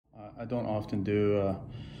I don't often do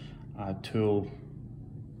a tool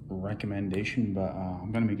recommendation, but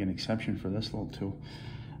I'm going to make an exception for this little tool.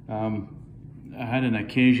 I had an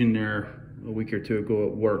occasion there a week or two ago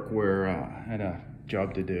at work where I had a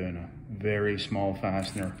job to do in a very small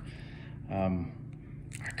fastener.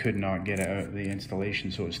 I could not get it out of the installation,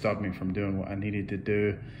 so it stopped me from doing what I needed to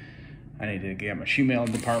do. I needed to get my sheet metal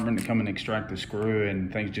department to come and extract the screw,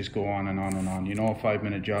 and things just go on and on and on. You know, a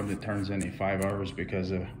 5-minute job that turns into 5 hours because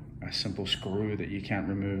of a simple screw that you can't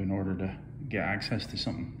remove in order to get access to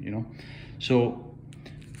something, you know? So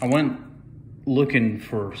I went looking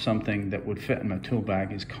for something that would fit in my tool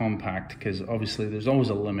bag, is compact, because obviously there's always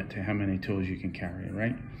a limit to how many tools you can carry,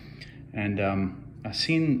 right? And I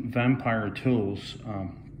seen Vamplier tools.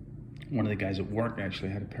 One of the guys at work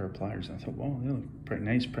actually had a pair of pliers. I thought, wow, they look pretty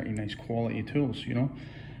nice quality tools, you know?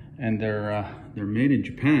 And they're made in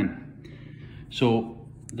Japan. So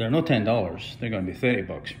they're not $10, they're gonna be 30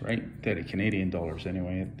 bucks, right? 30 Canadian dollars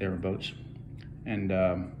anyway, thereabouts. And,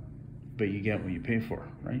 but you get what you pay for,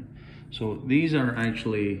 right? So these are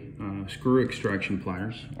actually screw extraction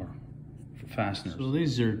pliers, or fasteners. So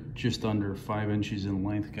these are just under 5 inches in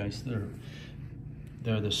length, guys.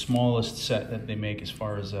 They're the smallest set that they make as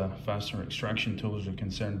far as fastener extraction tools are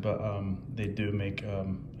concerned, but they do make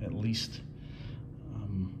at least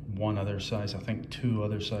one other size. I think 2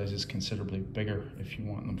 other sizes considerably bigger if you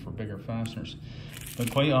want them for bigger fasteners.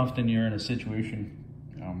 But quite often you're in a situation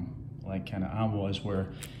like kind of I was,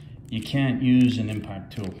 where you can't use an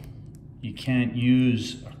impact tool. You can't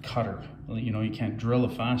use a cutter. You know, you can't drill a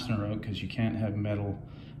fastener out because you can't have metal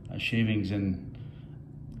shavings in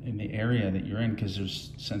the area that you're in, because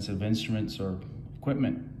there's sensitive instruments or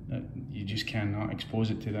equipment that you just cannot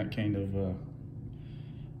expose it to that kind of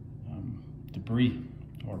debris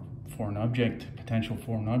or foreign object, potential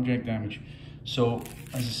foreign object damage. So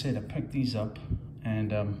as I said, I picked these up,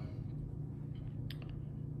 and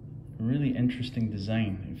really interesting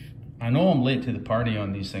design. I know I'm late to the party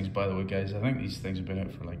on these things, by the way, guys. I think these things have been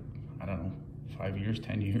out for like, I don't know, 5 years,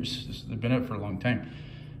 10 years. They've been out for a long time,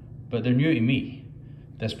 but they're new to me,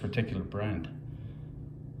 this particular brand.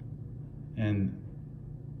 And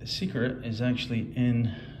the secret is actually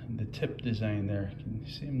in the tip design there. Can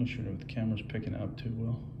you see? I'm not sure if the camera's picking it up too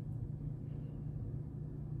well.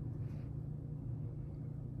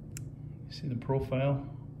 See the profile?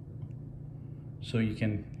 So you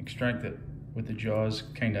can extract it with the jaws,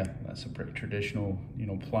 kinda. That's a pretty traditional, you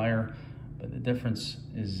know, plier. But the difference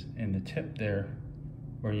is in the tip there,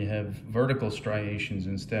 where you have vertical striations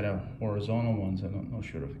instead of horizontal ones. I'm not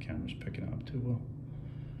sure if the camera's picking it up too well.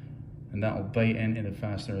 And that will bite into the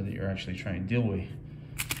fastener that you're actually trying to deal with,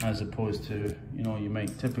 as opposed to, you know, you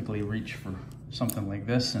might typically reach for something like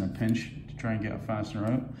this in a pinch to try and get a fastener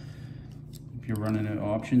out. If you're running out of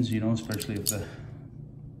options, you know, especially if the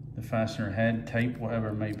fastener head type, whatever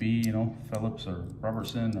it might be, you know, Phillips or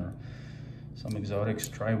Robertson or some exotics,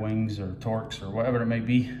 tri-wings or Torx or whatever it might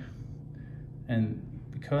be. And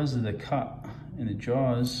because of the cut in the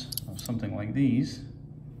jaws of something like these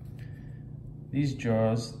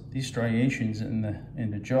jaws, these striations in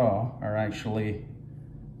the jaw are actually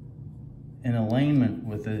in alignment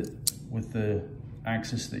with the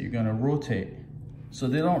axis that you're going to rotate. So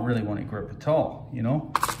they don't really want to grip at all, you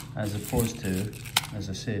know, as opposed to, as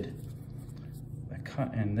I said, the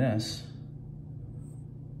cut in this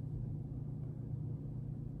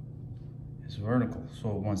is vertical,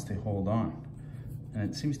 so it wants to hold on. And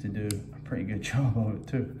it seems to do a pretty good job of it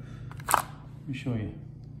too. Let me show you.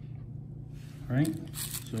 All right,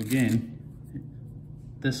 so again,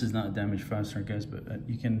 this is not a damaged fastener, guys, but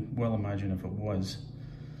you can well imagine if it was,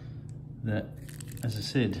 that, as I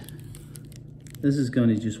said, this is going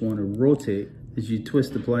to just want to rotate as you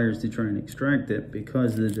twist the pliers to try and extract it,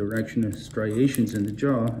 because the direction of striations in the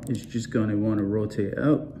jaw is just going to want to rotate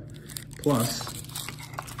out. Plus,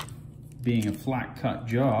 being a flat cut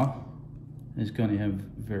jaw is going to have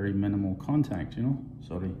very minimal contact, you know?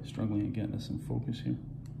 Sorry, struggling to get this in focus here.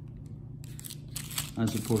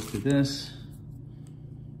 As opposed to this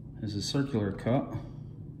is a circular cut,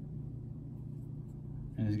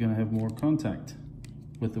 and is going to have more contact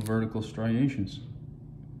with the vertical striations.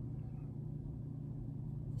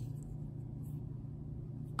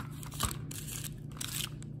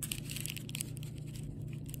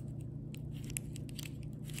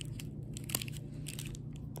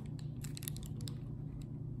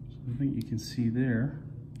 I think you can see there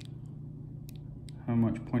how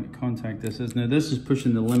much point of contact this is. Now this is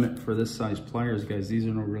pushing the limit for this size pliers, guys. These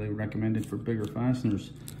are not really recommended for bigger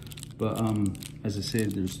fasteners, but as I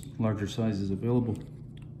said, there's larger sizes available.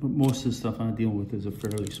 But most of the stuff I deal with is a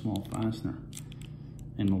fairly small fastener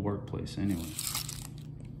in my workplace anyway.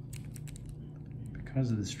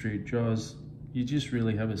 because of the straight jaws, you just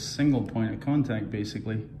really have a single point of contact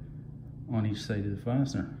basically on each side of the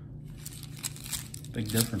fastener. Big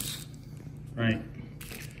difference. Right.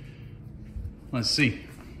 Let's see.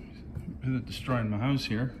 Without destroying my house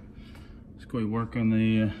here, let's go work on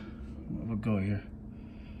the, what we'll go here.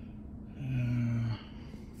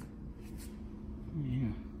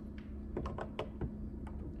 Yeah.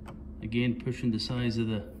 Again, pushing the size of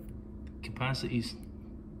the capacities.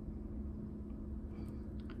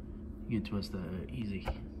 You can twist that easy.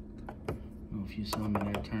 I don't know if you saw me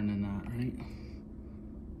there turning that, right?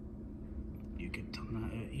 You could turn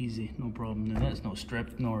that out easy, no problem. Now that's not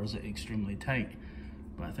stripped, nor is it extremely tight,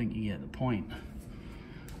 but I think you get the point.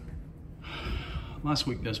 Last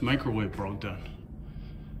week this microwave broke down,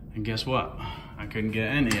 and guess what? I couldn't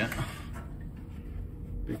get into it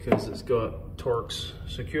because it's got Torx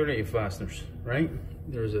security fasteners, right?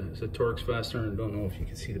 There's a Torx fastener, and I don't know if you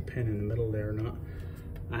can see the pin in the middle there or not.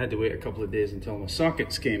 I had to wait a couple of days until my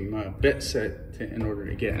sockets came bit set in order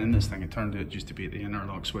to get in this thing. It turned out just to be the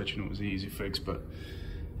interlock switch, and it was an easy fix, but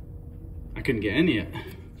I couldn't get in yet.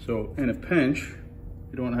 So in a pinch,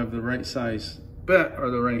 you don't have the right size bit or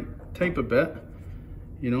the right type of bit,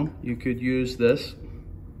 you know, you could use this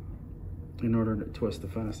in order to twist the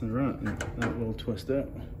fastener out, and that will twist it.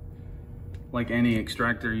 Like any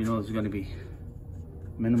extractor, you know, there's going to be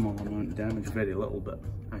minimal amount of damage, very little, but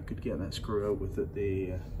I could get that screw out with it,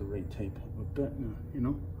 the right type of bit, you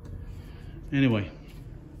know. Anyway,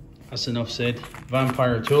 that's enough said.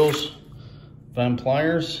 Vampire tools,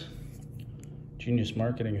 Vampliers, genius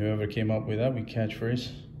marketing, whoever came up with that wee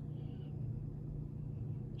catchphrase.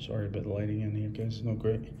 Sorry about the lighting in here, guys, not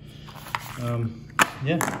great.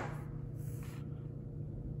 Yeah.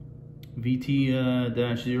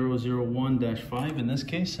 VT-001-5 in this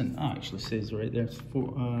case, and actually says right there, it's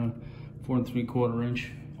 4 3/4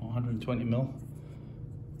 inch, 120 mil.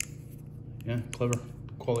 Yeah, clever,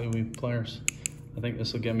 quality wee pliers. I think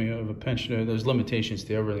this will get me out of a pinch. Now, there's limitations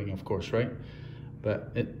to everything, of course, right?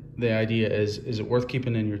 But the idea is it worth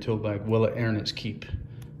keeping in your tool bag? Will it earn its keep?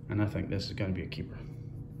 And I think this is going to be a keeper.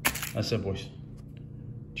 That's it, boys.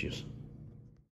 Cheers.